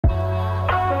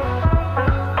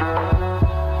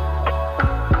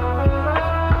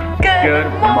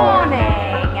Good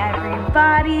morning,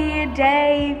 everybody.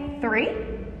 Day 3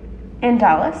 in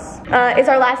Dallas. It's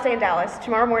our last day in Dallas.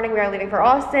 Tomorrow morning we are leaving for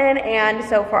Austin, and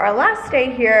so for our last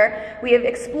day here, we have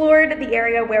explored the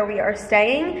area where we are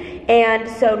staying, and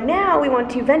so now we want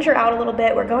to venture out a little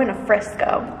bit. We're going to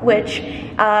Frisco, which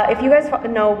if you guys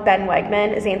know Ben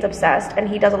Wegman, Zane's obsessed, and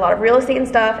he does a lot of real estate and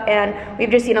stuff, and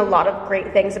we've just seen a lot of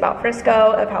great things about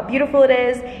Frisco, of how beautiful it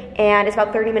is, and it's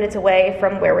about 30 minutes away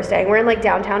from where we're staying. We're in like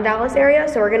downtown Dallas area,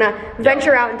 so we're gonna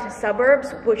venture out into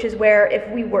suburbs, which is where if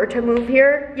we were to move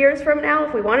here years from now,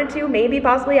 if we wanted to, maybe,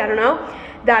 possibly, I don't know,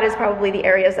 that is probably the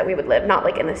areas that we would live, not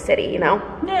like in the city, you know?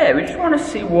 Yeah, we just want to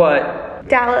see what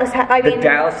Dallas, the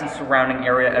Dallas and surrounding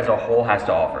area as a whole has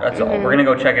to offer. That's all. We're gonna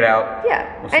go check it out. Yeah,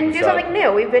 and do something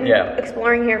new. We've been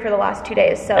exploring here for the last 2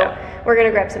 days, so we're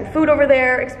gonna grab some food over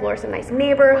there, explore some nice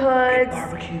neighborhoods,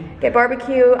 get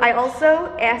barbecue. I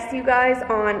also asked you guys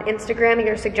on Instagram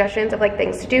your suggestions of like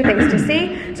things to do, things to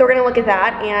see. So we're gonna look at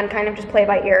that and kind of just play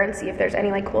by ear and see if there's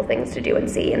any like cool things to do and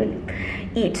see and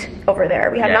eat over there.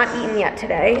 We have not eaten yet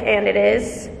today, and it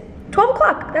is 12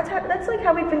 o'clock. That's like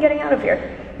how we've been getting out of here.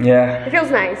 Yeah. It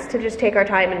feels nice to just take our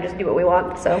time and just do what we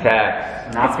want, so.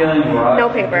 Facts. Not feeling rushed. No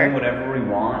paper. Doing whatever we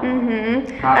want. No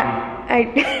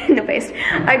paste.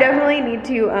 I definitely need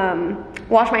to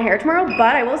wash my hair tomorrow,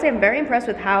 but I will say I'm very impressed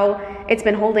with how it's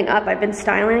been holding up. I've been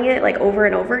styling it like over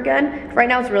and over again. Right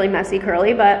now it's really messy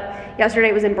curly, but yesterday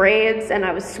it was in braids and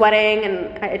I was sweating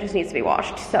and it just needs to be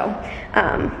washed, so.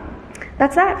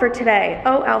 That's that for today.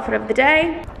 Oh, outfit of the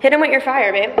day. Hit him with your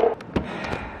fire, babe.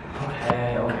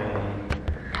 Okay.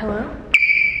 Hello?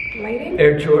 Lighting?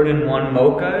 Air Jordan 1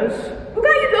 mochas. Who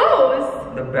got you those?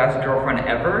 The best girlfriend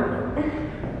ever.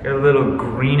 Got a little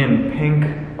green and pink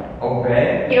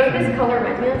obey. You know what this color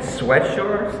reminds me of? Sweat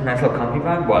shorts, nice little comfy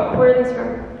vibe. What? Where are these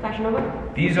from? Fashion Nova?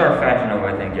 These are Fashion Nova,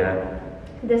 I think, yeah.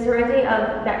 This reminds me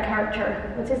of that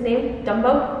character. What's his name?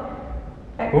 Dumbo?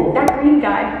 Who? That green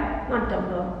guy. Not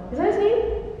Dumbo. Is that his name?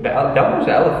 Dumbo's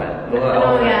elephant.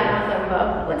 Oh yeah, not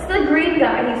Dumbo. What's the green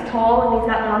guy? He's tall and he's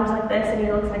got arms like this and he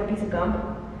looks like a piece of gum.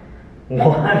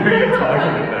 What are you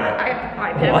talking about? I have to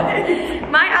find him. What?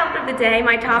 My outfit of the day,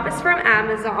 my top is from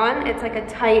Amazon. It's like a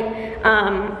tight,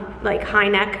 like high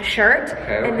neck shirt.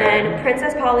 Okay. And then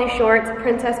Princess Polly shorts,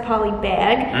 Princess Polly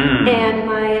bag, and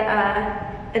my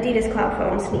Adidas Cloud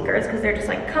Foam sneakers because they're just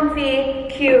like comfy,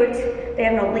 cute. They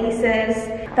have no laces.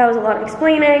 That was a lot of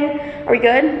explaining. Are we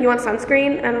good? You want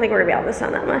sunscreen? I don't think we're gonna be out in the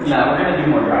sun that much. No, we're gonna do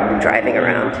more driving. Driving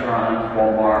around.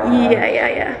 Walmart.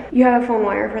 Yeah. You have a phone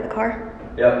wire for the car?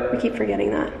 Yep. We keep forgetting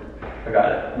that. I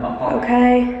got it.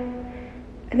 Okay.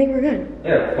 I think we're good.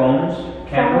 Yeah, phones,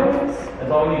 cameras.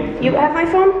 That's all we need. You have my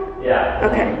phone? Yeah.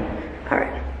 Okay. All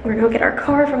right. We're gonna go get our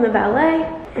car from the valet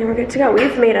and we're good to go.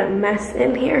 We've made a mess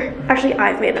in here. Actually,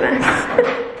 I've made a mess.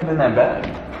 Isn't that bad?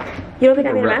 You don't think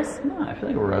I made a mess? No, I feel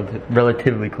like we're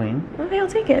relatively clean. Okay, I'll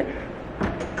take it.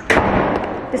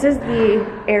 This is the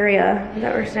area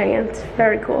that we're staying in. It's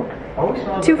very cool.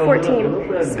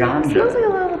 214. Smells like a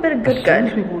little bit of good.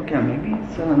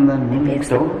 Maybe it's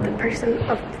the person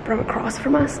from across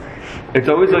from us. It's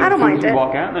always like I don't mind it.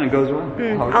 Walk out and then it goes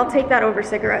away. I'll take that over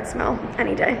cigarette smell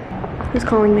any day. Who's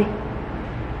calling me?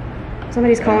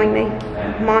 Somebody's calling me.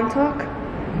 Montauk?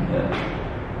 Yeah.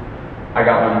 I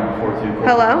got one before too.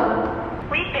 Hello?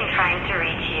 We've been trying to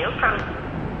reach you from...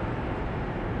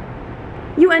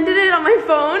 You ended it on my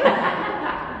phone?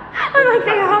 I'm like,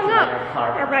 they hung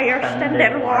up. By your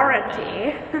extended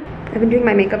warranty. I've been doing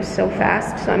my makeup so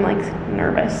fast, so I'm like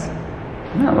nervous.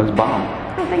 No, it was bomb.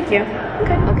 Oh, thank you.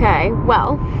 Okay,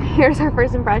 well, here's our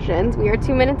first impressions. We are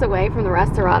 2 minutes away from the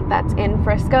restaurant that's in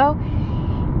Frisco.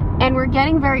 And we're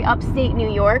getting very upstate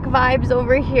New York vibes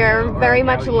over here, very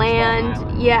much land.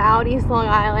 Yeah, out East Long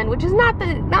Island, which is not the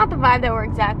vibe that we're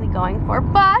exactly going for.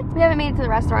 But we haven't made it to the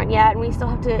restaurant yet, and we still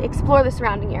have to explore the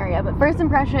surrounding area. But first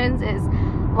impressions is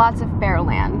lots of bare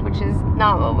land, which is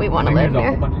not what we want to live here.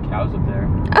 There's a whole bunch of cows up there.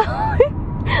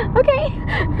 Okay,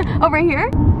 over here.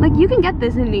 Like you can get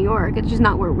this in New York. It's just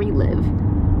not where we live.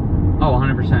 Oh,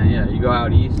 100%. Yeah, you go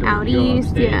out east. Or out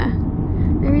east, yeah.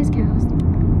 There is cows.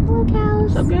 Hello,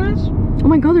 cows. What's up, guys? Oh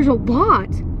my god, there's a lot.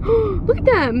 Look at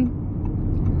them.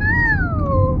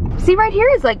 Oh. See, right here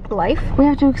is like life. We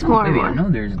have to explore more. I know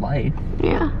there's life.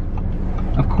 Yeah.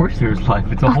 Of course there's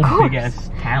life. It's a whole big ass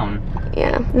town.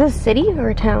 Yeah. Is this a city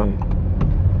or a town?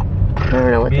 I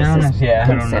don't know what this is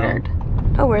considered.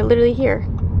 Oh, we're literally here.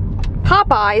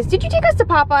 Popeyes. Did you take us to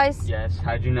Popeyes? Yes.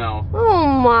 How'd you know? Oh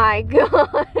my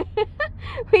god.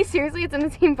 Wait, seriously? It's in the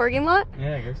same parking lot?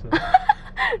 Yeah, I guess so.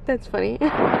 That's funny.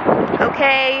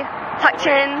 Okay,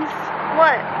 Hutchins.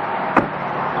 What?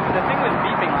 The thing was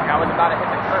beeping like I was about to hit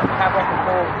the curb. Have like a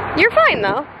full... You're fine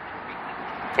though.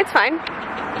 It's fine.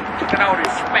 Look at all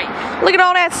this space. Look at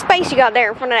all that space you got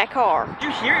there in front of that car. Did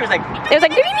you hear? It was like. It was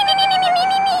like.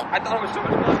 I thought it was so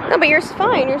much closer. No, but you're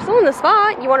fine. You're still in the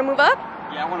spot. You want to move up?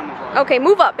 Yeah, I want to move on. Okay,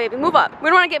 move up, baby. Move up. We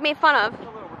don't want to get made fun of.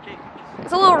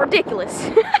 It's a little ridiculous.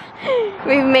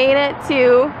 We've made it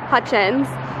to Hutchins.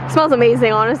 It smells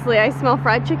amazing, honestly. I smell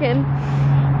fried chicken,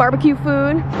 barbecue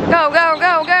food. Go, go,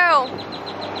 go, go.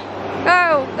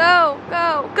 Go, go,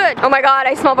 go. Good. Oh my God,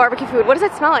 I smell barbecue food. What does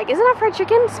that smell like? Isn't that fried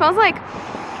chicken? It smells like,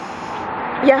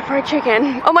 yeah, fried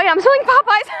chicken. Oh my God, I'm smelling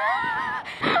Popeyes.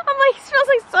 I'm like, it smells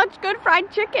like such good fried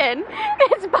chicken.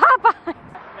 It's Popeyes.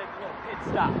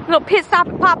 Little pit stop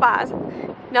at Popeyes.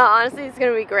 No, honestly, it's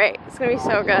gonna be great. It's gonna be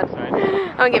so good.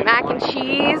 I'm gonna get mac and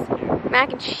cheese,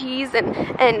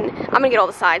 and I'm gonna get all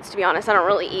the sides, to be honest. I don't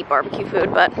really eat barbecue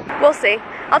food, but we'll see.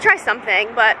 I'll try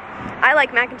something, but I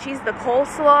like mac and cheese, the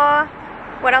coleslaw.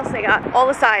 What else they got? All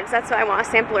the sides, that's what I want, a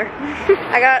sampler.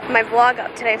 I got my vlog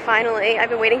up today, finally. I've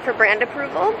been waiting for brand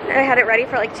approval, and I had it ready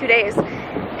for like 2 days.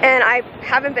 And I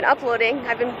haven't been uploading.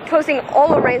 I've been posting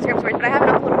all over my Instagram stories, but I haven't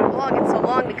uploaded a vlog in so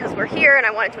long because we're here and I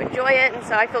wanted to enjoy it. And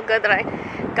so I feel good that I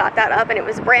got that up, and it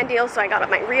was a brand deal, so I got up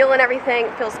my reel and everything.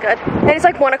 It feels good. And it's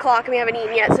like 1 o'clock and we haven't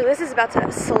eaten yet, so this is about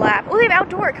to slap. Oh, they have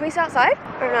outdoor. Can we sit outside?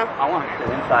 Or no? I want to sit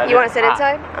inside. You want to sit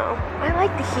inside? Oh, I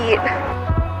like the heat.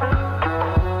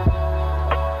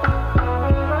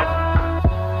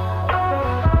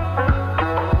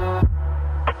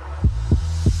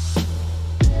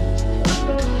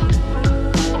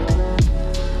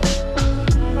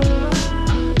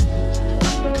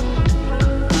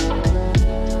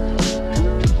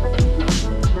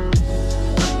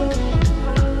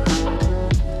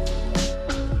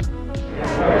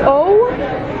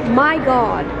 My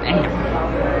God,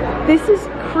 this is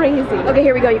crazy. Okay,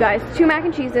 here we go, you guys. 2 mac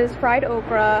and cheeses, fried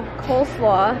okra,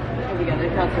 coleslaw.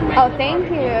 Oh, thank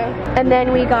you. And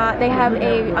then we got, they have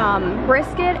a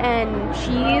brisket and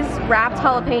cheese wrapped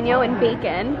jalapeno and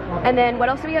bacon. And then what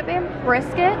else do we get, babe?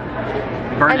 Brisket.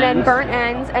 Burnt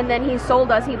ends. And then he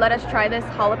sold us, he let us try this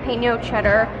jalapeno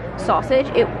cheddar sausage.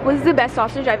 It was the best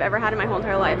sausage I've ever had in my whole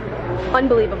entire life.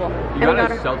 Unbelievable. You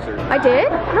got a seltzer. I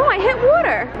did? No, I hit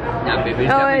water. Yeah, baby,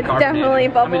 it's definitely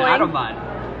bubbling. I mean, I don't mind.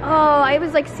 Oh, it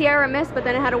was like Sierra Mist, but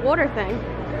then it had a water thing.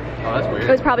 Oh, that's weird. It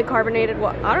was probably carbonated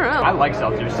water. I don't know. I like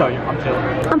seltzer, so I'm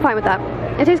chilling. I'm fine with that.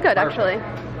 It tastes good, actually.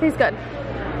 It tastes good.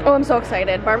 Oh, I'm so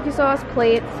excited. Barbecue sauce,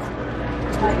 plates.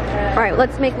 All right,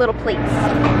 let's make little plates.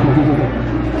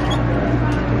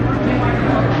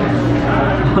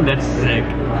 Oh, that's sick.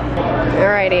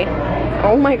 Alrighty.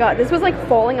 Oh my God, this was like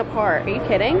falling apart. Are you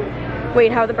kidding?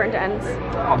 Wait, how are the burnt ends?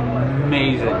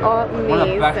 Amazing. Amazing. One of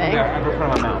the best things I've ever put in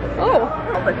my mouth. Oh,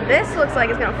 but this looks like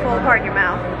it's gonna fall apart in your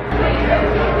mouth.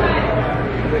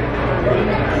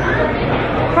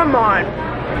 Come on.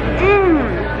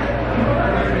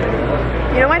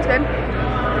 You know why it's good?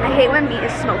 I hate when meat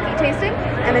is smoky tasting,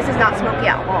 and this is not smoky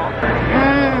at all.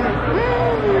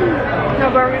 No,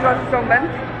 barbecue sauce is so good.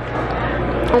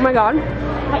 Oh my God.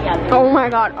 Oh my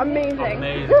God, amazing.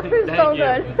 Amazing. So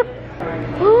good.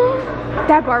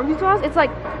 That barbecue sauce, it's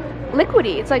like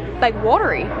liquidy. It's like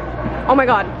watery. Oh my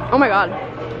God. Oh my God.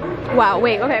 Wow,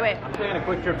 wait, okay, wait. I'm taking a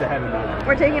quick trip to heaven.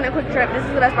 We're taking a quick trip. This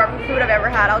is the best barbecue food I've ever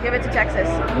had. I'll give it to Texas.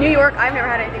 New York, I've never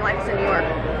had anything like this in New York.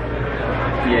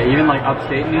 Yeah, even like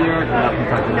upstate New York, nothing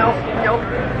touches. Nope, nope.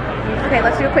 Okay,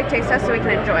 let's do a quick taste test so we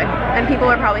can enjoy. And people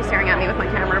are probably staring at me with my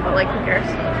camera, but like, who cares?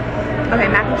 Okay,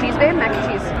 mac and cheese, babe, mac and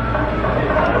cheese.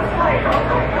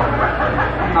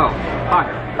 Oh, hi.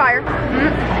 Fire.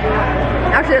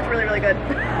 Actually, that's really, really good.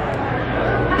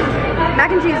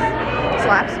 Mac and cheese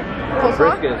slaps.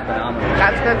 Coleslaw? Brisket is phenomenal.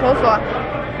 That's good coleslaw.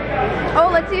 Oh,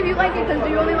 let's see if you like it, because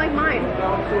you only like mine.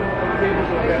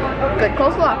 Good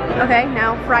coleslaw. Okay,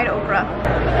 now fried okra.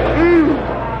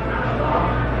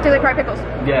 Tastes like fried pickles.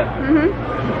 Yeah.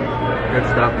 Good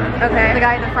stuff, man. Okay, the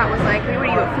guy in the front was like, hey, what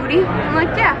are you, a foodie? I'm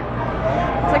like, yeah.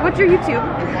 It's like, what's your YouTube?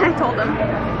 I told him.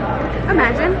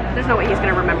 Imagine. There's no way he's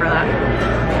gonna remember that.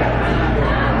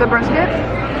 The brisket?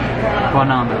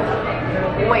 Phenomenal.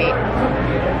 Wait.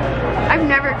 I've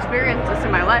never experienced this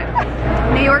in my life.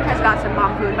 New York has got some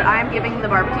bomb food, but I am giving the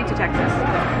barbecue to Texas.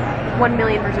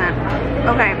 1,000,000%.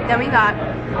 Okay, then we got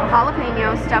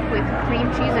jalapeno stuffed with cream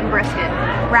cheese and brisket,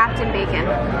 wrapped in bacon.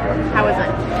 How is it?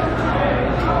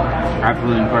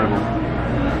 Absolutely incredible.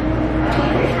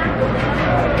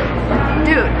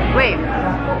 Dude, wait.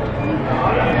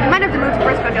 I might have to move to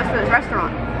Frisco just for this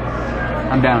restaurant.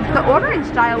 I'm down. The ordering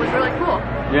style was really cool.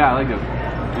 Yeah, I like it.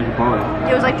 Chipotle.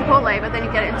 It was like Chipotle, but then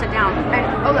you get it and sit down.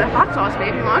 And, oh, the hot sauce,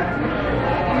 babe, you want?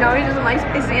 No, he doesn't like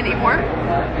spicy anymore.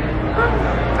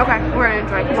 Okay, we're gonna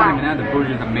enjoy it. It's not even that, the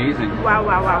food is amazing. Wow.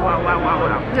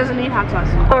 It doesn't need hot sauce.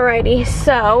 Alrighty,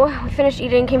 so we finished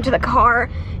eating, came to the car.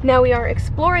 Now we are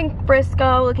exploring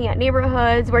Frisco, looking at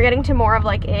neighborhoods. We're getting to more of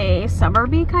like a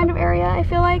suburby kind of area, I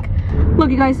feel like. Look,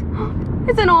 you guys,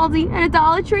 it's an Aldi and a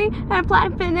Dollar Tree and a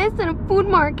Planet Fitness and a food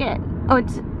market. Oh,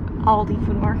 it's Aldi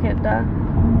food market, duh.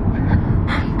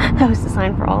 That was the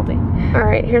sign for Aldi.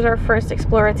 Alright, here's our first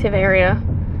explorative area.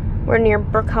 We're near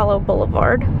Brook Hollow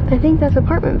Boulevard. I think that's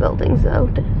apartment buildings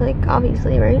though, like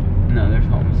obviously, right? No, there's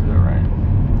homes to the right.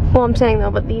 Well, I'm saying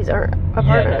though, but these are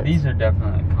apartments. Yeah, these are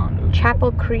definitely like condos.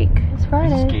 Chapel Creek. It's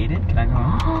Friday. Is this gated? Can I go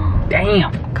on?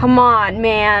 Damn! Come on,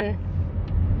 man.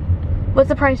 What's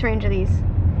the price range of these?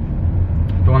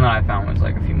 The one that I found was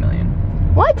like a few million.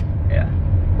 What? Yeah.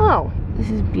 Oh, this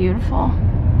is beautiful.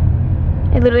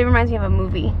 It literally reminds me of a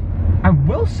movie. I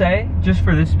will say, just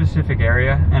for this specific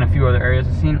area and a few other areas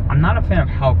I've seen, I'm not a fan of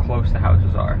how close the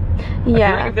houses are. Yeah. I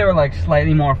feel like if they were like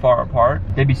slightly more far apart,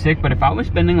 they'd be sick. But if I was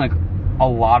spending like a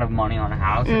lot of money on a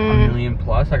house, like $1 million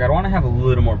plus, like I'd want to have a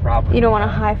little more property. You don't want to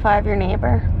high five your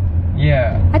neighbor.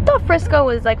 Yeah. I thought Frisco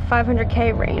was like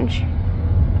 500K range.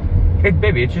 Hey,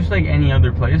 baby, it's just like any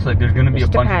other place. Like there's gonna be a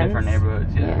bunch of different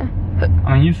neighborhoods. Yeah.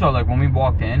 I mean, you saw like when we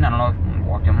walked in. I don't know if we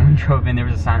walked in. When we drove in, there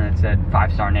was a sign that said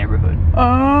 5-star neighborhood.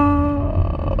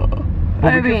 Oh.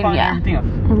 Well, we could find everything else.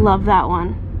 I love that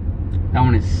one. That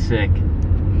one is sick.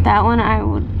 That one, I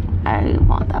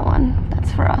want that one.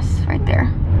 That's for us right there.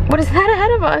 What is that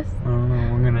ahead of us? I don't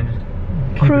know. We're gonna just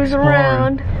cruise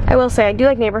around. I will say, I do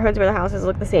like neighborhoods where the houses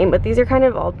look the same, but these are kind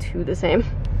of all two the same.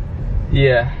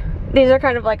 Yeah. These are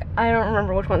kind of like, I don't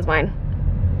remember which one's mine.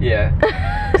 Yeah.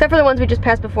 Except for the ones we just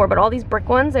passed before, but all these brick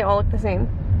ones, they all look the same.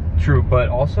 True, but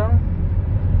also,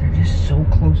 they're just so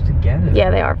close together. Yeah,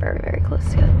 they are very, very close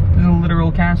together. There's a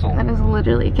literal castle. That is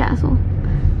literally a castle.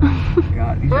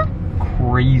 God, these are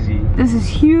crazy. This is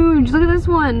huge. Look at this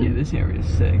one. Yeah, this area is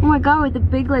sick. Oh my god, with the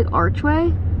big like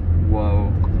archway.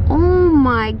 Whoa. Oh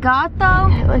my god, though.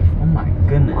 Like, oh my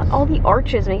goodness. All the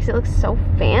arches makes it look so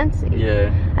fancy.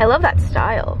 Yeah. I love that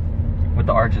style. With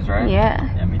the arches, right? Yeah.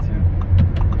 Yeah, me too.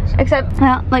 Except,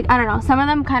 like, I don't know, some of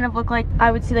them kind of look like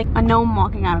I would see like a gnome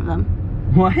walking out of them.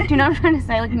 What? Do you know what I'm trying to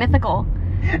say? Like mythical.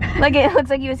 Like it looks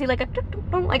like you would see like a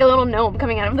little gnome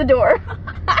coming out of the door.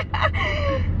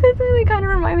 That's really kind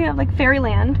of remind me of like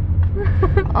fairyland.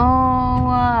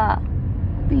 Oh,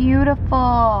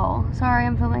 beautiful. Sorry,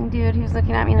 I'm filming dude. He was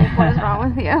looking at me like, what is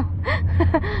wrong with you?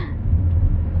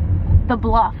 The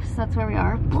Bluffs, that's where we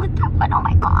are. Oh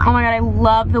my god. Oh my god, I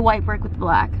love the white brick with the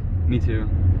black. Me too.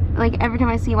 Like every time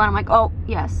I see one, I'm like, oh,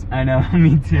 yes. I know,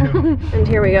 me too. And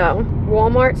here we go.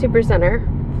 Walmart Supercenter.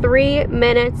 3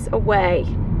 minutes away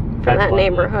from that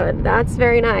neighborhood. That's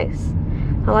very nice.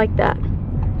 I like that.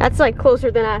 That's like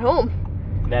closer than at home.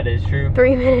 That is true.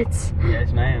 3 minutes.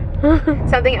 Yes, ma'am.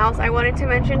 Something else I wanted to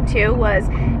mention too was,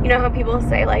 you know how people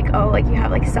say like, oh, like you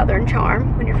have like Southern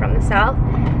charm when you're from the South?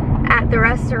 At the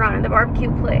restaurant, at the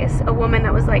barbecue place, a woman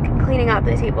that was like cleaning up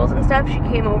the tables and stuff, she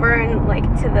came over and like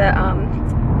to the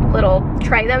little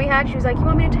tray that we had, she was like, you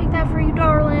want me to take that for you,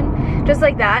 darling? Just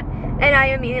like that. And I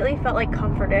immediately felt like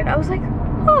comforted. I was like,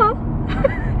 oh,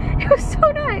 it was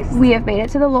so nice. We have made it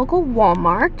to the local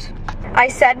Walmart. I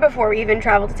said before we even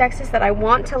traveled to Texas that I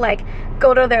want to like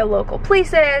go to their local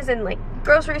places and like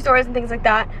grocery stores and things like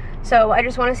that. So I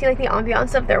just want to see like the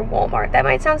ambiance of their Walmart. That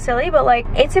might sound silly, but like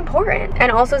it's important.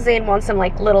 And also Zane wants some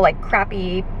like little like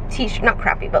crappy t-shirt, not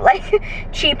crappy, but like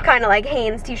cheap kind of like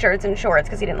Hanes t-shirts and shorts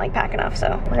because he didn't like pack enough.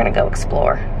 So we're gonna go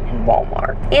explore in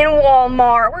Walmart.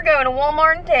 We're going to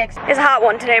Walmart in Texas. It's a hot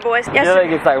one today, boys. I feel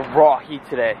like it's like raw heat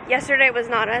today. Yesterday was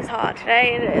not as hot.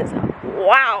 Today it is.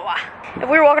 Wow. If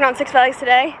we were walking on Six Flags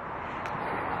today,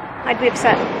 I'd be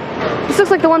upset. This looks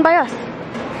like the one by us.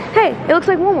 Hey, it looks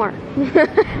like Walmart.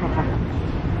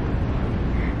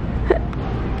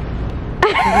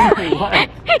 What?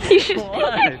 You should.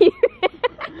 What? You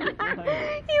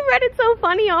read it so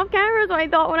funny off camera, so I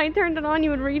thought when I turned it on,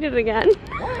 you would read it again.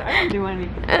 What? I didn't do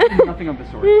anything. I did nothing of the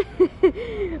sort.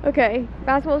 Okay,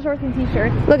 basketball shorts and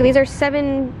t-shirts. Look, these are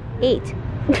 7/8.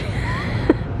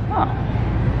 Oh.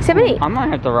 7/8. I might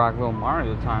have to rock Little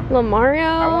Mario time. Little Mario.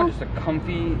 I want just a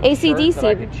comfy AC/DC. shirt that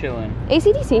I could chill in.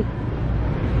 AC/DC.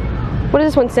 What does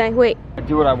this one say? Wait. I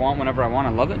do what I want whenever I want.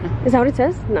 I love it. Is that what it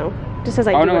says? No. It just says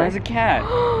I do. Oh no, what it has a cat.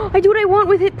 I do what I want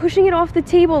with it, pushing it off the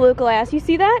table, the glass. You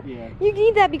see that? Yeah. You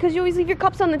need that because you always leave your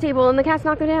cups on the table and the cats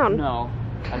knock them down. No,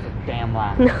 that's a damn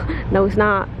lie. No, it's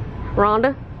not.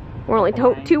 Rhonda? We're only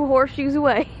 2 horseshoes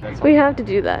away. We have to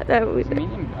do that. That would be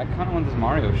Medium, I kind of want this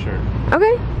Mario shirt.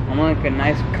 okay. I want like a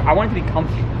nice, I want it to be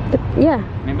comfy. Yeah.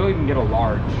 Maybe we can get a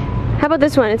large. How about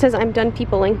this one? It says, I'm done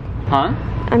peopling. Huh?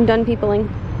 I'm done peopling.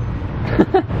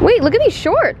 Wait, look at these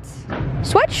shorts.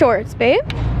 Sweat shorts, babe.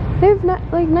 They're not,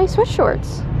 like nice sweat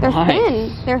shorts. They're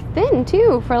thin. They're thin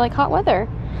too for like hot weather.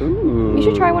 Ooh. You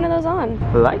should try one of those on.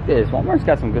 I like this. Walmart's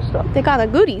got some good stuff. They got the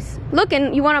goodies. Look,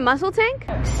 and you want a muscle tank?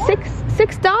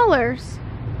 $6.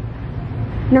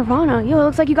 Nirvana. Yo, it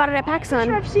looks like you got it at PacSun.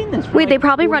 Sure, I've seen this. Wait, they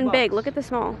probably run big. Look at the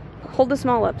small. Hold the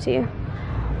small up to you.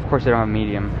 Of course, they don't have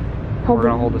medium. We're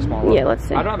gonna hold the small up. Yeah, let's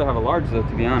see. I'd rather have a large though,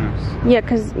 to be honest. Yeah,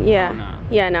 cause yeah. Oh, no.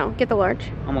 Yeah, no. Get the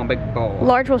large. I'm a big ball.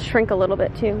 Large will shrink a little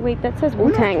bit too. Wait, that says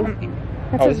Wu-Tang.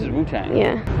 Oh, this is Wu-Tang.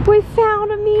 Yeah. We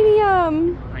found a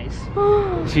medium.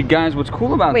 Nice. See, guys, what's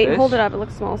cool about this? Wait, hold it up. It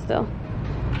looks small still.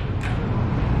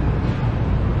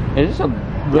 Is this a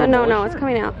No, it's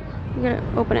coming out. You gotta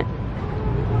open it.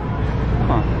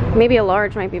 Huh. Maybe a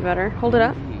large might be better. Hold it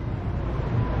up.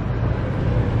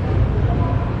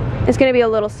 It's gonna be a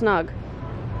little snug.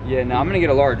 Yeah, no, I'm gonna get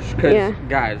a large. Cause,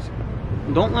 guys,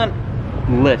 don't let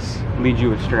lists lead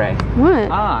you astray.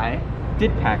 What? I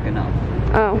did pack enough.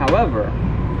 Oh. However,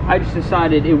 I just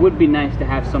decided it would be nice to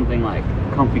have something like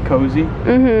comfy cozy.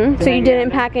 Mm-hmm. So you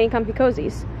didn't pack any comfy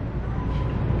cozies.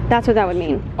 That's what that would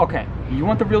mean. Okay, you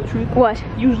want the real truth? What?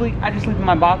 Usually, I just sleep in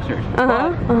my boxers.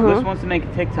 But Liz wants to make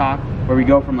a TikTok where we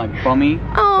go from like bummy.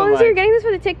 Oh, to, so you're getting this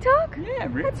for the TikTok? Yeah,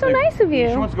 really. That's so nice of you.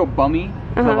 She wants to go bummy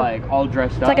to like all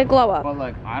dressed up. It's like a glow up. But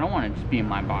like, I don't want to just be in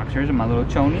my boxers and my little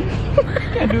chonies.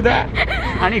 Can't do that.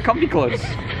 I need comfy clothes.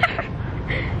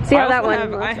 See how that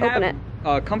one looks? Open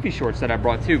it. Comfy shorts that I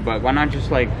brought too, but why not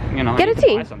just like, you know, get a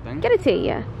tee. buy something. Get a tee,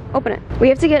 yeah. Open it. We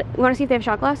have to get, you want to see if they have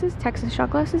shot glasses? Texas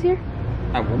shot glasses here?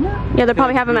 I will not. Yeah, they'll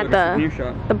probably have them at the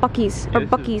Buc-ee's, Yeah, or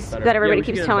Buc-ee's that everybody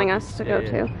keeps telling us to go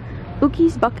to. Yeah.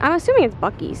 Buc-ee's, I'm assuming it's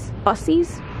Buc-ee's.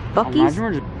 Buc-ee's? Buc-ee's? Imagine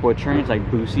we're just butchering, it's like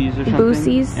Boosie's or something.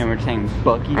 Boosie's. And we're saying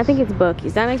Buc-ee's. I think it's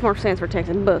Buc-ee's. That makes more sense for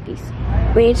Texas. Buc-ee's.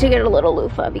 We need to get a little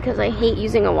loofah because I hate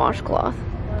using a washcloth.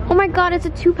 Oh my god, it's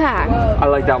a 2-pack. I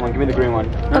like that one. Give me the green one.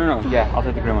 No. Yeah, I'll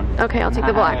take the green one. Okay, I'll take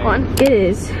the black one. It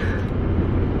is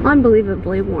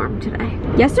unbelievably warm today.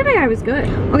 Yesterday I was good.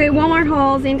 Okay, Walmart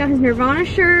haul. Zane got his Nirvana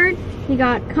shirt. He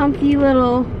got comfy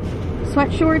little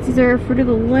sweat shorts. These are Fruit of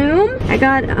the Loom. I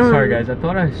got Sorry guys, I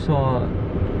thought I saw...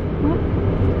 What?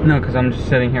 No, because I'm just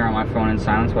sitting here on my phone in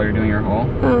silence while you're doing your haul.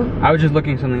 Oh. I was just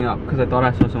looking something up because I thought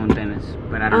I saw someone famous,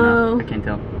 but I don't know. I can't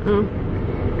tell. Oh.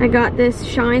 I got this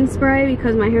shine spray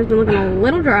because my hair's been looking a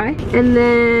little dry. And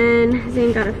then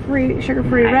Zane got a free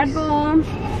sugar-free Red Bull.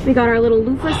 We got our little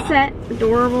loofah set,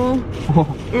 adorable.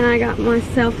 Oh. And I got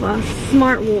myself a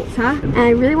smart water. And I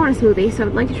really want a smoothie, so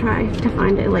I'd like to try to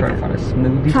find it like a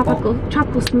smoothie tropical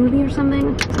smoothie or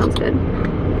something. Sounds good.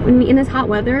 When in this hot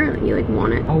weather, you like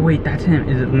want it. Oh wait, that's him.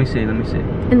 Is it? Let me see.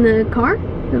 In the car?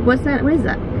 What's that? What is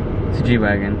that? It's a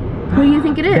G-Wagon. Who do you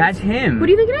think it is? That's him. Who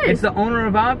do you think it is? It's the owner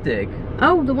of Optic.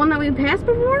 Oh, the one that we passed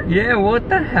before? Yeah, what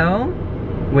the hell?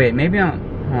 Wait, maybe I'm...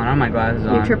 Hold on, I have my glasses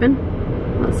on. You're tripping?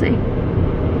 Let's see.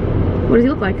 What does he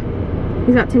look like?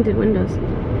 He's got tinted windows.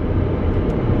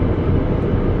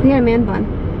 He had a man bun.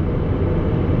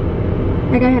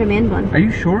 That guy had a man bun. Are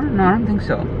you sure? No, I don't think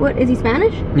so. What, is he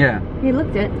Spanish? Yeah. He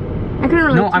looked it. I couldn't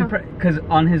really tell. No, because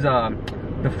on his,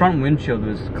 the front windshield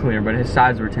was clear, but his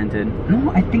sides were tinted. No,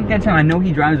 I think that's him. I know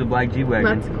he drives a black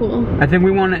G-Wagon. That's cool. I think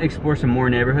we want to explore some more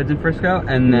neighborhoods in Frisco,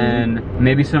 and then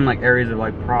maybe some like areas of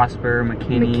like Prosper,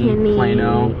 McKinney,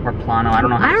 Plano, or Plano. I don't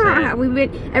know how to say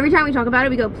it. Every time we talk about it,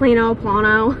 we go Plano,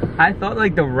 Plano. I thought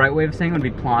like the right way of saying it would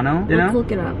be Plano, you know? Let's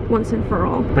look it up once and for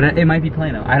all. But it might be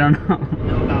Plano. I don't know.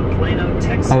 Know about Plano,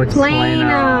 Texas? Oh, it's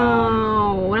Plano.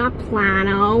 Not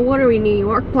Plano. What are we, New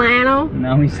York? Plano?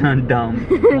 No, we sound dumb.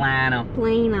 Plano.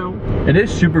 Plano. It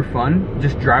is super fun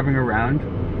just driving around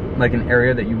like an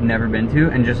area that you've never been to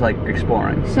and just like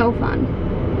exploring. So fun.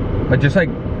 But just like,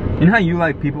 you know how you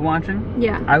like people watching?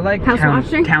 Yeah. I like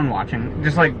watching? town watching.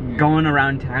 Just like going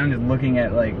around town and looking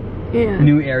at like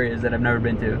new areas that I've never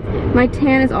been to. My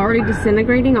tan is already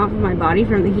disintegrating off of my body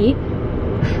from the heat.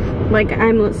 Like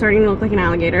I'm starting to look like an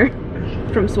alligator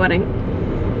from sweating.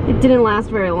 It didn't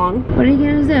last very long. What are you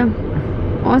gonna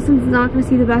do? Austin's not gonna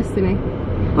see the best of me.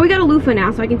 Oh, we got a loofah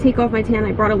now, so I can take off my tan.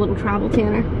 I brought a little travel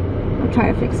tanner. I'll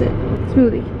try to fix it.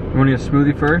 Smoothie. You want to get a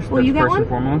smoothie first? Well, you get first one? and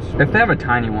foremost. If they have a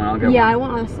tiny one, I'll get one. Yeah, I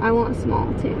want a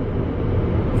small too.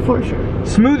 For sure.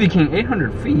 Smoothie King,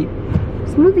 800 feet.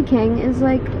 Smoothie King is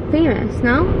like famous,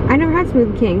 no? I never had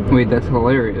Smoothie King. Wait, that's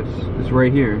hilarious. It's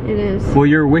right here. It is. Well,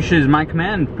 your wish is my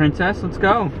command, princess. Let's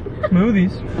go.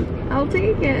 Smoothies. I'll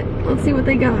take it. Let's see what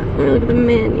they got. Let me look at the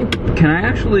menu. Can I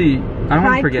actually, I don't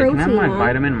want to forget, can I have my one.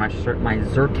 vitamin, my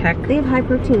Zyrtec? They have high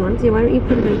protein ones. Yeah, why don't you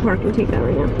put it in park and take that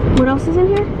right now? What else is in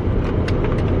here?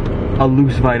 A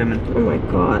loose vitamin. Oh my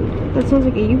god. That sounds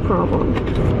like a you problem.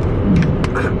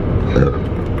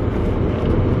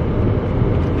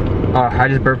 I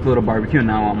just burped a little barbecue and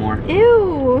now I want more.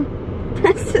 Ew.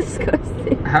 That's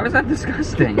disgusting. How is that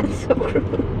disgusting? That's so gross.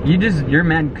 You're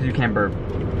mad because you can't burp.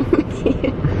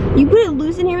 You put it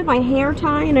loose in here with my hair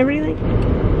tie and everything?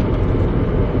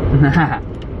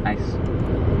 Nice.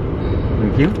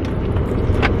 Thank you.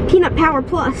 Peanut Power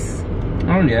Plus.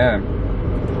 Oh yeah.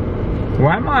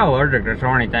 Why am I allergic to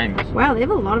so many things? Wow, they have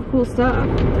a lot of cool stuff.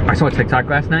 I saw a TikTok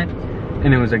last night,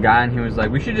 and it was a guy, and he was like,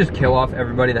 we should just kill off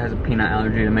everybody that has a peanut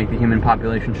allergy to make the human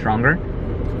population stronger.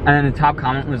 And then the top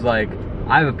comment was like,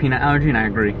 I have a peanut allergy, and I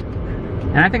agree.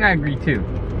 And I think I agree too.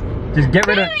 Just get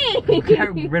rid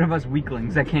of us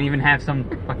weaklings that can't even have some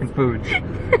fucking foods.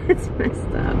 That's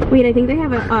messed up. Wait, I think they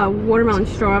have a watermelon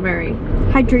strawberry.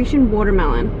 Hydration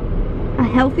watermelon. A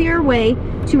healthier way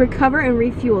to recover and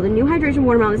refuel. The new hydration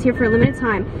watermelon is here for a limited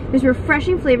time. This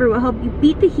refreshing flavor will help you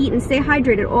beat the heat and stay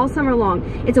hydrated all summer long.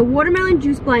 It's a watermelon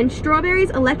juice blend, strawberries,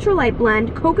 electrolyte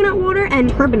blend, coconut water, and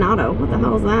turbinado. What the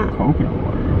hell is that? Coconut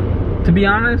water. To be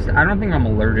honest, I don't think I'm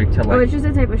allergic to like... Oh, it's just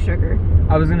a type of sugar.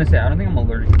 I was gonna say, I don't think I'm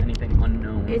allergic to anything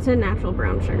unknown. It's a natural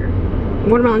brown sugar.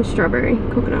 Watermelon strawberry,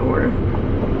 coconut water.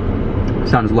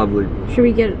 Sounds lovely. Should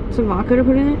we get some vodka to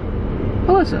put in it?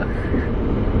 Allisa.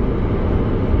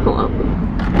 Hello.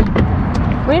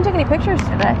 We didn't take any pictures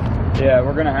today. Yeah,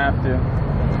 we're gonna have to.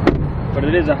 But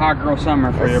it is a hot girl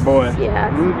summer for your boy. Yeah.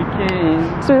 Smoothie King.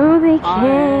 Smoothie King. I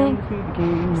am Smoothie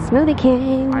King. Smoothie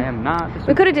King. I am not.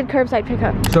 We could have did curbside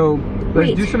pickup. So, let's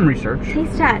Wait. do some research.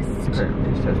 Taste test. Okay,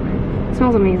 taste test me. It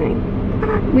smells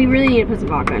amazing. We really need to put some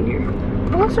vodka in here.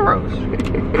 Well, that's a rose.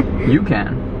 You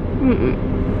can.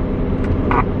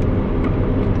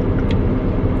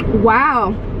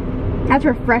 Wow. That's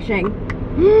refreshing.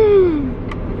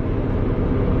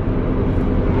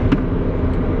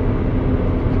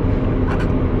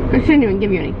 I shouldn't even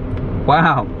give you any.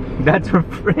 Wow, that's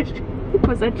refreshing.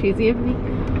 Was that cheesy of me?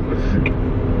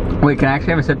 Wait, can I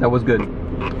actually have a sip? That was good.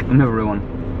 I've never really one.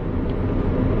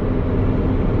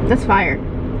 That's fire.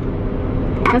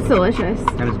 That's delicious.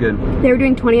 That was good. They were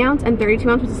doing 20 ounce and 32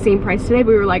 ounce was the same price today,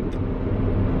 but we were like,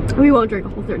 we won't drink a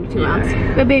whole 32 ounce.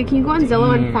 But baby, can you go on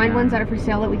Zillow and find ones that are for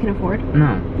sale that we can afford?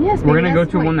 No. Yes, baby, we're gonna go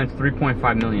that's to the one point. that's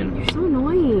 3.5 million. You're so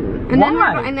annoying. And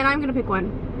Why? then I'm gonna pick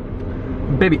one.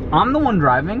 Baby, I'm the one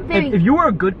driving. Baby. If you were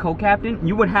a good co-captain,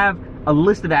 you would have a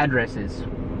list of addresses.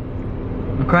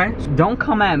 Okay? So don't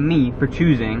come at me for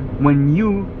choosing when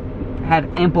you had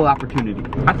ample opportunity.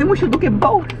 I think we should look at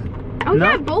both. Oh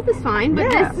yeah, both is fine,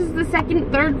 but Yeah. this is the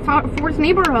second, third, fourth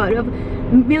neighborhood of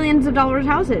millions of dollars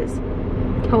houses.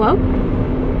 Hello?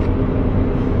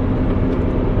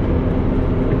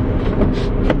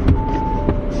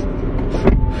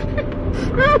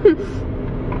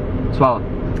 Swallow.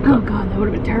 Oh god, that would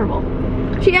have been terrible.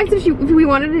 She asked if we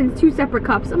wanted it in 2 separate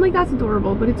cups. I'm like, that's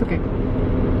adorable, but it's okay.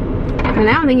 And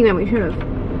now I'm thinking that we should have.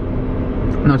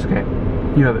 No, it's okay.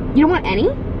 You have it. You don't want any?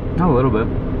 Oh, a little bit.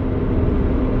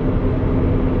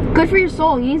 Good for your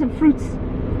soul. You need some fruits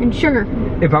and sugar.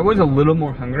 If I was a little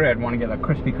more hungry, I'd want to get a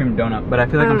Krispy Kreme donut, but I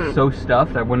feel like I'm so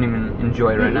stuffed I wouldn't even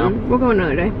enjoy it right now. We'll go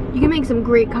another day. You can make some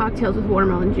great cocktails with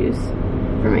watermelon juice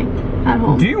for me at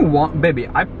home. Do you want, baby,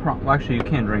 well, actually you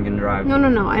can't drink and drive. No,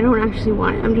 I don't actually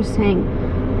want it. I'm just saying,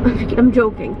 I'm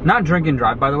joking. Not drink and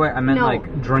drive, by the way. I meant No.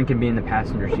 like drink and be in the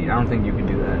passenger seat. I don't think you can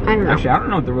do that. I don't know. Actually, I don't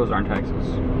know what the rules are in Texas.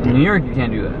 In New York, you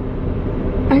can't do that.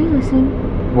 Are you listening?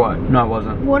 What? No, I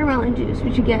wasn't. Watermelon juice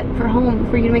we should get for home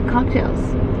for you to make cocktails.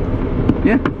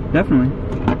 Yeah, definitely.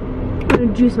 I'm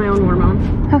gonna juice my own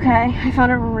watermelon. Okay, I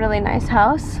found a really nice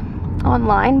house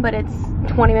online, but it's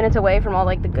 20 minutes away from all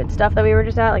like the good stuff that we were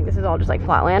just at. Like this is all just like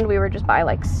flat land. We were just by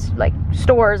like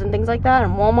stores and things like that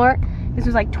and Walmart. This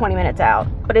was like 20 minutes out,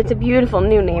 but it's a beautiful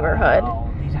new neighborhood. Oh,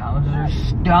 these houses are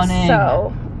stunning.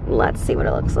 So let's see what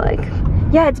it looks like.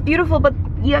 Yeah, it's beautiful, but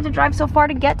you have to drive so far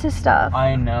to get to stuff.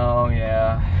 I know,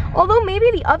 yeah. Although maybe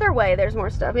the other way there's more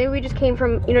stuff. Maybe we just came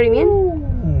from, you know what I mean?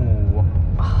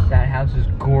 Ooh, that house is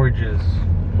gorgeous.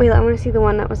 Wait, I want to see the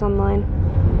one that was online.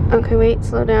 Okay, wait,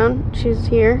 slow down. She's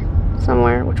here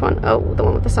somewhere. Which one? Oh, the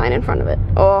one with the sign in front of it.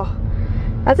 Oh,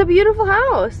 that's a beautiful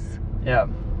house. Yeah.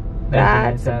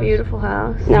 That's a beautiful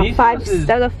house. No, That's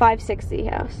a 560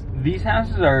 house. These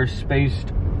houses are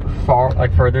spaced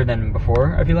further than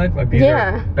before. I feel like these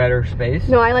are better space.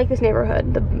 No, I like this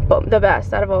neighborhood the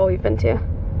best out of all we've been to.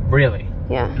 Really?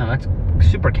 Yeah. No, that's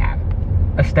super cap.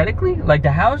 Aesthetically, like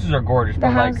the houses are gorgeous. The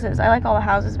houses, I like all the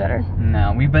houses better.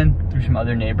 No, we've been through some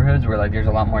other neighborhoods where like there's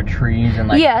a lot more trees and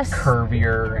like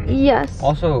curvier and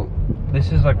also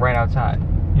this is like right outside.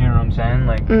 You know what I'm saying?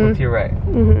 Like look to your right.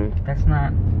 That's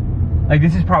not like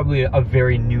this is probably a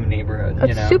very new neighborhood.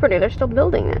 It's super new. They're still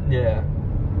building it. Yeah.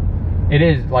 It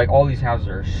is like all these houses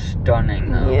are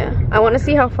stunning though. Yeah. I want to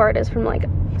see how far it is from like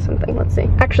something. Let's see.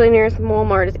 Actually, nearest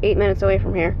Walmart is 8 minutes away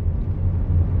from here.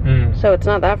 So it's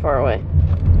not that far away.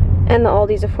 And the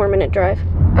Aldi's a 4-minute drive.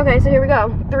 Okay, so here we go.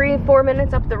 3-4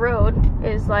 minutes up the road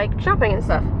is like shopping and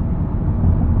stuff.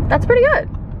 That's pretty good.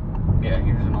 Yeah,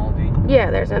 here's an Aldi. Yeah,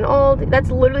 there's an Aldi.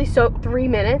 That's literally 3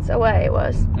 minutes away it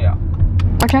was. Yeah.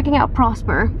 We're checking out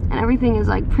Prosper, and everything is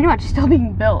like pretty much still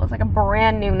being built. It's like a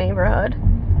brand new neighborhood.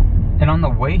 And on the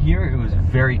way here, it was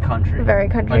very country. Very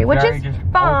country, like, which is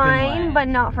fine, but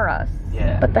not for us.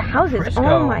 Yeah. But the houses, Frisco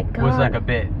oh my god. was like a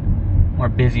bit more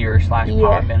busier /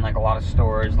 poppin', like a lot of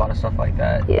stores, a lot of stuff like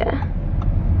that. Yeah.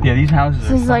 Yeah, these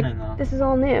houses are like, stunning though. This is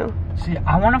all new. See,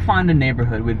 I want to find a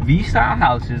neighborhood with these style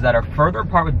houses that are further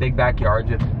apart with big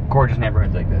backyards with gorgeous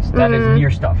neighborhoods like this. That is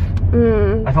near stuff.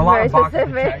 That's a lot of boxes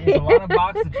to check. It's a lot of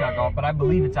boxes to check off, but I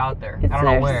believe it's out there. It's I don't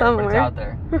know where, somewhere. but it's out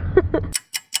there.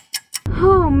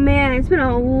 Oh man, it's been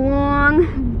a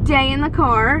long day in the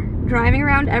car, driving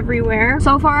around everywhere.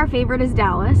 So far our favorite is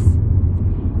Dallas,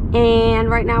 and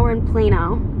right now we're in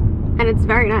Plano, and it's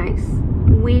very nice.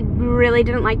 We really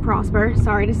didn't like Prosper,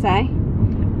 sorry to say.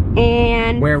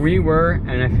 And where we were,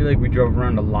 and I feel like we drove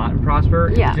around a lot in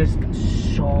Prosper, it's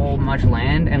just so much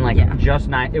land, and like just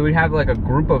nice. It would have like a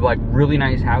group of like really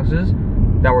nice houses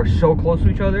that were so close to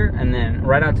each other, and then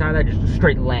right outside that just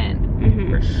straight land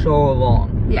for so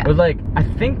long. Yeah. It was like, I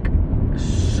think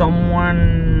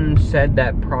someone said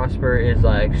that Prosper is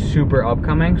like super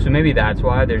upcoming, so maybe that's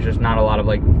why there's just not a lot of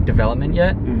like development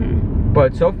yet.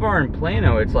 But so far in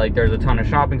Plano, it's like there's a ton of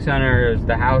shopping centers,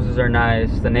 the houses are nice,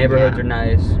 the neighborhoods are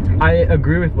nice. I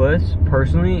agree with Liz,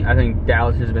 personally, I think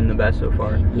Dallas has been the best so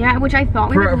far. Yeah, which I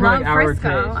thought we would love like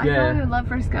Frisco. I thought we would love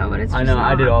Frisco, but it's just I know,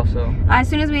 not. I did also. As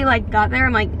soon as we like got there,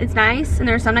 I'm like, it's nice, and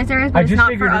there's some nice areas, but it's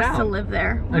not for us to live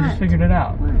there. I just figured it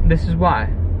out. What? This is why.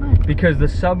 Because the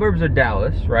suburbs of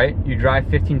Dallas, right? You drive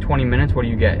 15-20 minutes, what do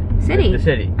you get? City. The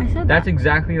city. I said that. That's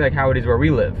exactly like how it is where we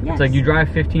live. Yes. It's like you drive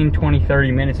 15, 20,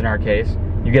 30 minutes in our case,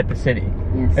 you get the city.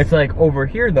 Yes. It's like over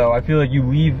here though, I feel like you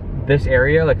leave this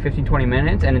area like 15-20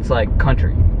 minutes and it's like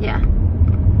country. Yeah.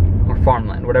 Or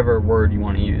farmland, whatever word you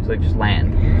want to use, like just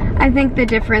land. I think the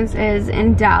difference is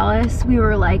in Dallas, we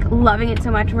were like loving it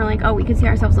so much, and we're like, oh, we could see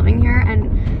ourselves living here.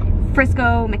 And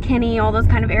Frisco, McKinney, all those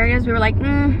kind of areas, we were like,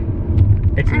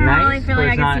 it's I don't nice, really feel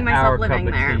like I can see myself living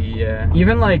there. Yeah.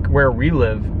 Even like where we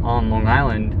live on Long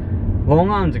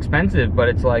Island's expensive, but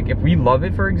it's like if we love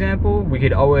it, for example, we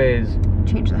could always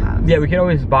change the house. Yeah, we could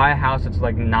always buy a house that's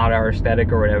like not our aesthetic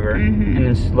or whatever, and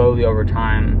then slowly over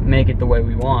time make it the way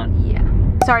we want. Yeah.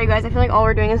 Sorry guys, I feel like all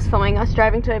we're doing is filming us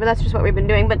driving today, but that's just what we've been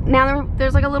doing. But now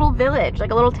there's like a little village,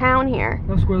 like a little town here.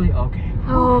 No squirrely, okay.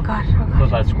 Oh gosh, oh gosh.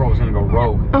 Thought that squirrel was gonna go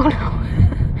rogue. Oh no.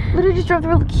 Literally just drove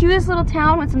through the cutest little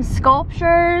town with some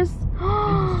sculptures. This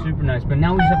is super nice, but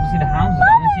now we just have to see the houses. I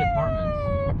want to see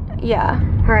apartments. Yeah.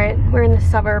 Alright, we're in the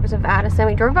suburbs of Addison.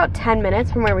 We drove about 10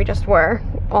 minutes from where we just were.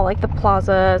 All like the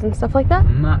plazas and stuff like that.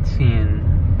 I'm not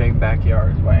seeing big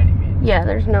backyards by any means. Yeah,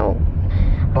 there's no...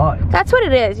 But that's what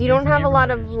it is. You don't have a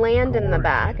lot of land in the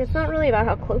back. It's not really about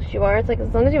how close you are. It's like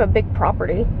as long as you have a big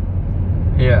property.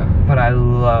 Yeah, but I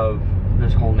love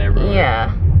this whole neighborhood.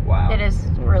 Yeah. Wow. It is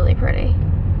really pretty.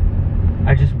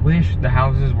 I just wish the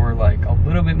houses were like a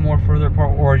little bit more further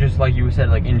apart, or just like you said,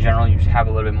 like in general, you just have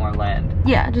a little bit more land.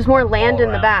 Yeah, just more land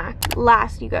in the back.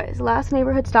 Last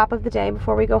neighborhood stop of the day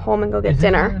before we go home and go get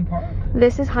dinner. Highland Park?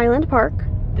 This is Highland Park.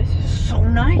 This is so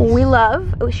nice. We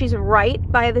love. She's right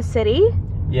by the city.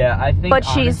 Yeah, I think. But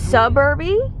she's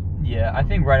suburby. Yeah, I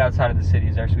think right outside of the city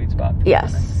is our sweet spot.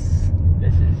 Yes.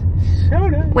 This is so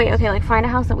nice. Wait, okay, like find a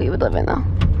house that we would live in though.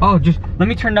 Oh, just let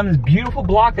me turn down this beautiful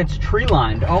block that's tree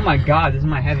lined. Oh my god, this is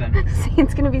my heaven.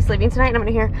 Saint's gonna be sleeping tonight and I'm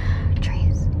gonna hear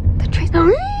trees. The trees.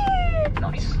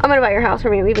 Nice. I'm gonna buy your house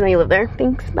from you even though you live there.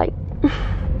 Thanks, bye.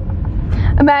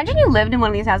 Imagine you lived in one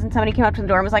of these houses and somebody came up to the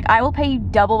door and was like, I will pay you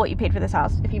double what you paid for this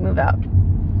house if you move out.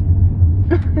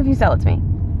 If you sell it to me.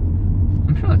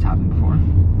 I'm sure that's happened before.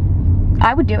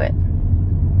 I would do it.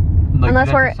 Like,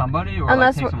 unless we're somebody or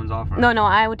like take someone's offer. No,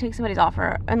 I would take somebody's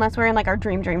offer unless we're in like our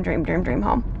dream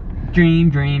home. Dream,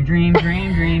 dream, dream,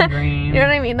 dream, dream, dream. You know what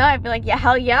I mean though? I'd be like, yeah,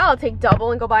 hell yeah, I'll take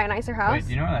double and go buy a nicer house. Wait,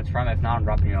 do you know where that's from? If not, I'm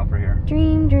dropping you off right here.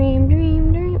 Dream, dream,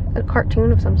 dream, dream. A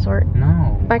cartoon of some sort.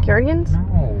 No. Backyardigans?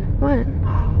 No.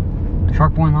 What?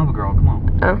 Shark Boy and Lava Girl, come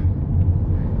on. Oh.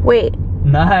 Wait.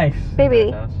 Nice.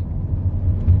 Baby.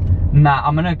 Nah,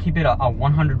 I'm gonna keep it a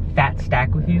 100 fat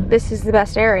stack with you. This is the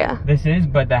best area. This is,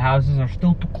 but the houses are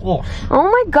still too close. Oh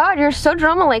my god, you're so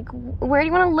drama. Like, where do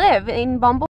you want to live? In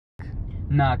Bumble?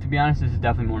 Nah, to be honest, this is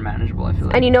definitely more manageable, I feel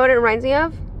like. And you know what it reminds me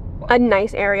of? What? A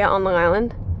nice area on Long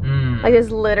Island. Like, this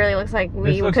literally looks like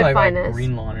we could find this.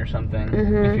 Green Lawn or something,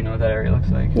 if you know what that area looks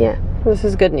like. Yeah, this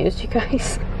is good news, you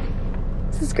guys.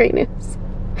 This is great news.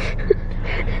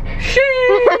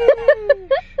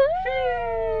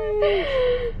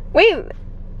 Wait,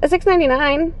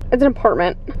 $6.99. It's an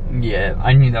apartment. Yeah,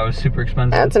 I knew that was super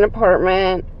expensive. That's an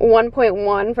apartment.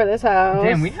 1.1 for this house.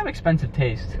 Damn, we have expensive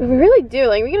taste. We really do.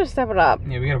 Like, we gotta step it up.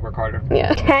 Yeah, we gotta work harder.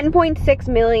 Yeah. 10.6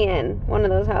 million. One of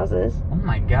those houses. Oh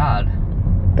my god.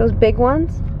 Those big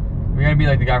ones. We're gonna be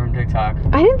like the guy from TikTok.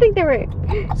 I didn't think they were.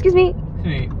 Excuse me.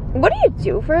 Sweet. What do you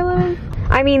do for a living?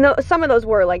 I mean, some of those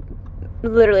were like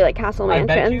literally like castle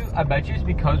mansions. I bet you it's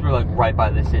because we're like right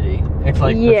by the city. It's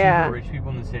like the super rich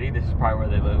people in the city. This is probably where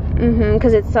they live.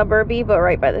 Because it's suburby, but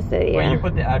right by the city. Wait, you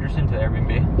put the address into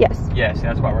Airbnb? Yes. Yes,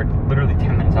 that's why we're literally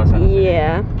 10 minutes outside the city.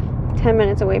 Yeah, 10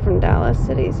 minutes away from Dallas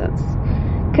City, so it's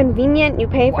convenient. You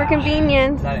pay for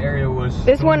convenience. That area was.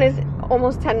 This one is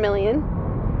almost 10 million.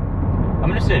 I'm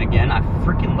gonna say it again. I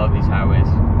freaking love these highways.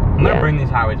 I'm gonna bring these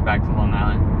highways back to Long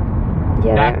Island.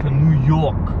 Yeah. Back to New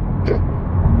York.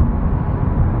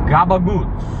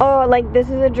 Gabagoots. Oh, like this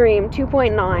is a dream.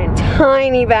 2.9.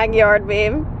 Tiny backyard,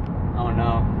 babe. Oh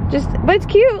no. But it's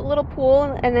cute. Little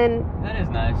pool, and then. That is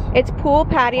nice. It's pool,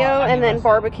 patio, and then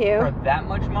barbecue. For that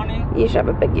much money? You should have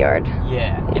a big yard.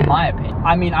 Yeah, in my opinion.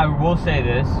 I mean, I will say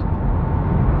this.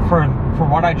 For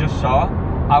what I just saw,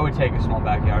 I would take a small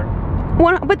backyard.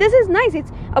 But this is nice.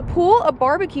 It's a pool, a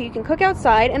barbecue. You can cook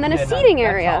outside, and then a seating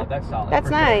area. That's solid. That's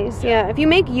nice. Sure. Yeah. If you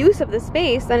make use of the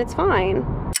space, then it's fine.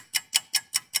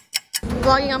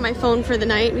 Vlogging on my phone for the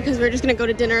night because we're just gonna go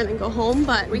to dinner and then go home.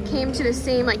 But we came to the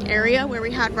same like area where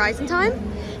we had Rising Time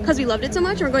because we loved it so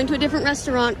much. And we're going to a different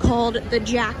restaurant called the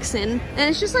Jackson, and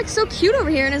it's just like so cute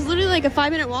over here. And it's literally like a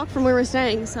 5-minute walk from where we're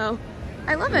staying. So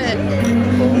I love it.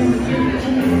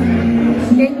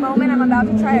 Big moment, I'm about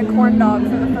to try a corn dog for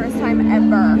the first time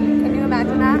ever. Can you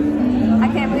imagine that? I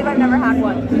can't believe I've never had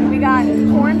one. We got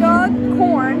corn dog,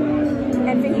 corn,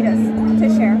 and fajitas to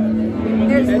share.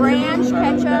 There's ranch,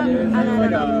 ketchup, and then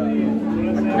like a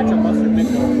ketchup mustard mix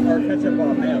or ketchup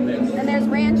mayo mix. And there's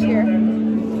ranch here.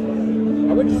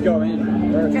 I would just go in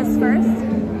first. Just first?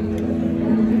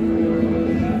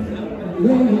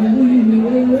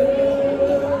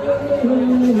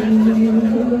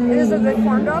 Is this a good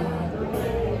corn dog?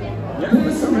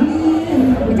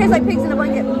 It tastes like pigs in a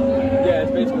blanket. Yeah,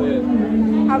 it's basically it.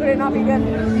 How could it not be good?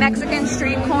 Mexican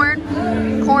street corn,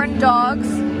 corn dogs,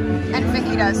 and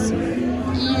fajitas.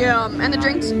 Yum. And the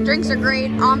drinks are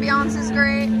great. Ambiance is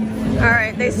great. All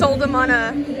right, they sold them on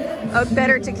a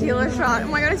better tequila shot. Oh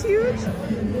my god, it's huge.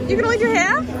 You can only do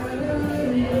half?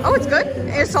 Oh, it's good.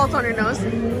 There's salt on your nose.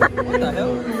 What the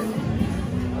hell?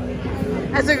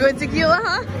 That's a good tequila,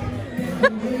 huh?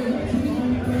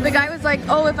 The guy was like,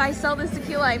 oh, if I sell this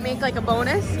tequila, I make like a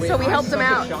bonus. Wait, so we helped him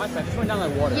out. Shots? I just went down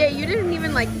like water. Yeah, you didn't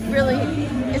even like really.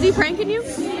 Is he pranking you?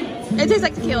 It tastes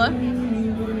like tequila.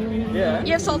 Yeah.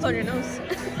 You have salt on your nose.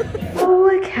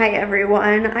 Okay,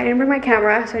 everyone. I didn't bring my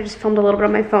camera, so I just filmed a little bit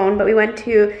on my phone. But we went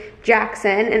to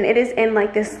Jackson, and it is in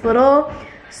like this little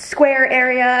square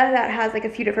area that has like a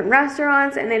few different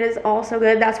restaurants, and it is also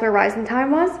good. That's where Rising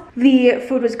Time was. The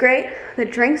food was great, the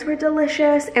drinks were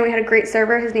delicious, and we had a great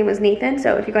server. His name was Nathan,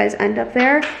 so if you guys end up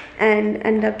there and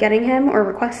end up getting him or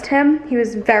request him, he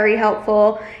was very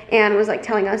helpful and was like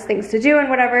telling us things to do and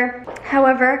whatever.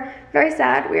 However, very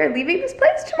sad, we are leaving this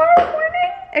place tomorrow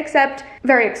morning, except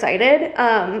very excited.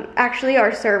 Actually,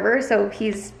 our server, so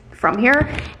he's from here,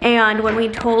 and when we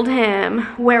told him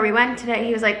where we went today,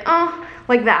 he was like, oh,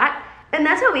 like that. And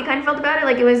that's how we kind of felt about it.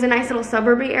 Like, it was a nice little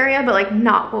suburby area, but like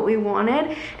not what we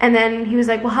wanted. And then he was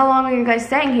like, well, how long are you guys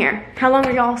staying here? How long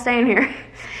are y'all staying here?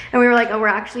 And we were like, oh, we're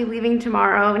actually leaving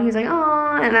tomorrow. And he's like,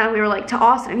 oh, and then we were like, to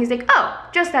Austin. And he's like, oh,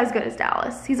 just as good as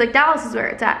Dallas. He's like, Dallas is where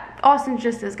it's at. Austin's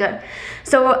just as good.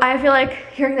 So I feel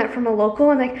like hearing that from a local,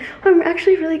 I'm like, oh, I'm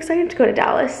actually really excited to go to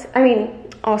Dallas. I mean,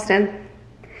 Austin.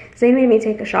 So they made me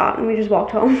take a shot and we just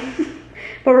walked home.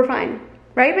 But we're fine.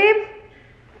 Right, babe?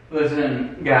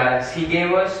 Listen, guys, he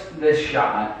gave us this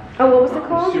shot. Oh, what was it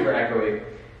called? Super echoey.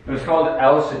 It was called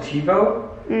El Sativo.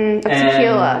 Of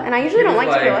tequila. And I usually don't like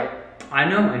tequila. I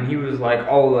know, and he was like,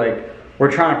 oh, like,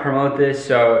 we're trying to promote this,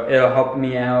 so it'll help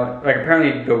me out. Like,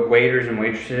 apparently the waiters and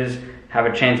waitresses have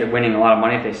a chance at winning a lot of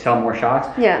money if they sell more shots.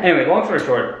 Yeah. Anyway, long story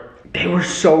short, they were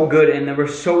so good and they were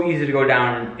so easy to go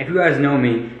down. And if you guys know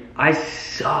me, I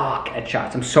suck at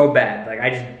shots. I'm so bad. Like, I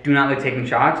just do not like taking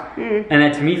shots. And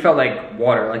that to me felt like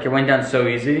water. Like, it went down so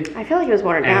easy. I feel like it was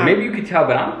watered And down. maybe you could tell,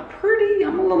 but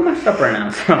I'm a little messed up right now.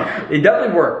 So it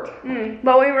definitely worked.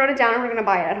 But we wrote it down and we're gonna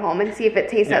buy it at home and see if it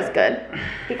tastes as good.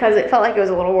 Because it felt like it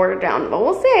was a little watered down, but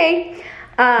we'll see.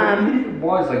 But it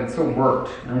was, like, it still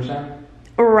worked. You know what I'm saying?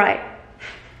 Right.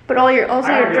 But all your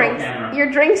I your already drinks,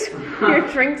 on camera. your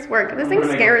drinks work. This thing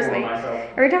gonna make a scares fool of me. myself.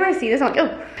 Every time I see this, I'm like,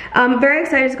 oh. I'm very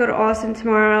excited to go to Austin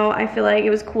tomorrow. I feel like it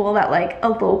was cool that like a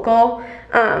local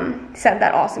said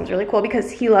that Austin's really cool because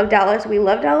he loved Dallas. We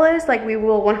love Dallas. Like we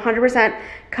will 100%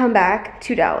 come back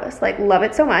to Dallas. Like love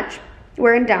it so much.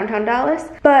 We're in downtown Dallas,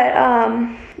 but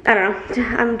I don't know.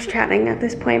 I'm chatting at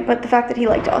this point, but the fact that he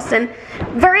liked Austin,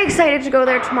 very excited to go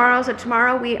there tomorrow. So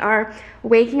tomorrow we are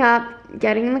waking up,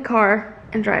 getting in the car,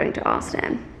 and driving to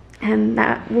Austin. And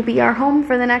that will be our home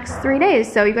for the next 3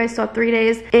 days. So you guys saw 3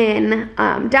 days in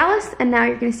Dallas, and now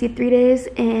you're gonna see 3 days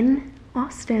in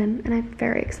Austin. And I'm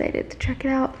very excited to check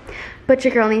it out. But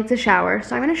your girl needs a shower,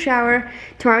 so I'm gonna shower.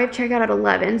 Tomorrow we have checkout at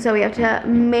 11, so we have to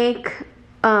make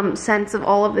sense of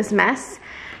all of this mess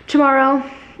tomorrow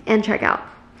and check out.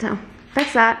 So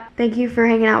that's that. Thank you for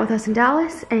hanging out with us in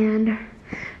Dallas, and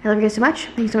I love you guys so much.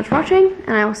 Thank you so much for watching,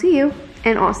 and I will see you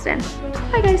in Austin.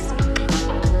 Bye guys.